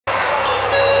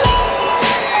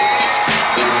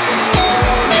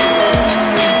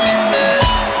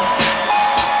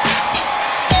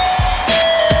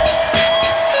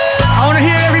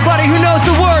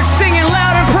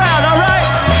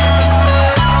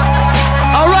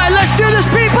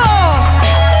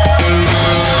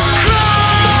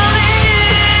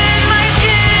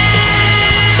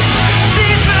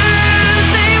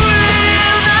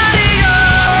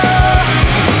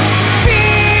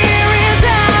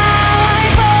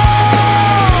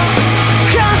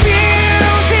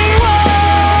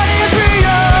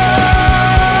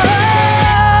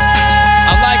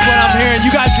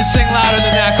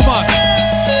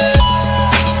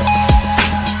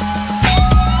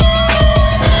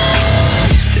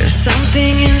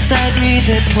inside me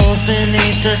that pulls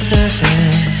beneath the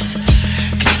surface,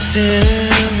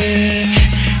 consuming,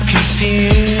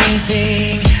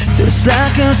 confusing. This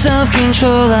lack of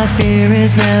self-control I fear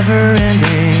is never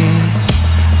ending,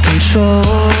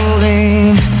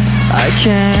 controlling. I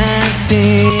can't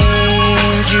seem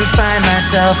to find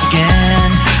myself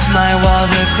again. My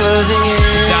walls are closing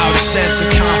in. Without a sense of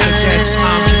confidence,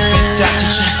 I'm convinced that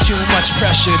there's just too much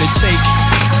pressure to take.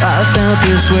 I felt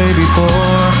this way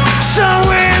before, so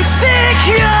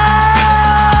insecure.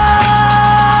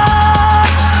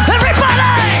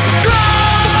 Everybody!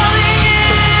 Crawling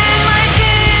in my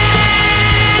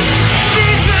skin.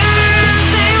 These words,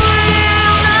 they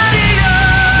will not hear.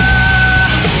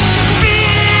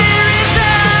 Fear is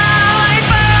how I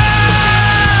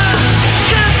burn,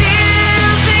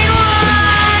 confusing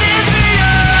what is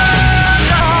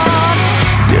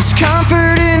real.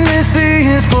 Discomfort endlessly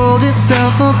has pulled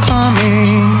itself upon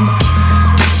me,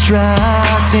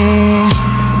 distracting,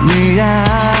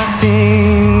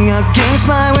 reacting. Against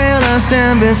my will I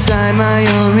stand beside my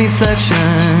own reflection.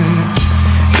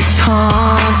 It's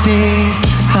haunting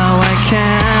how I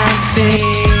can't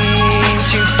seem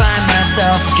to find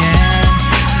myself again.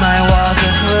 My walls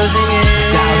are closing in.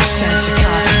 Without a sense of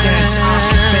confidence, I'm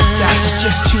convinced that there's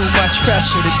just too much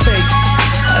pressure to take.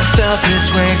 I felt this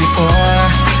way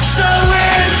before, so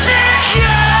insane.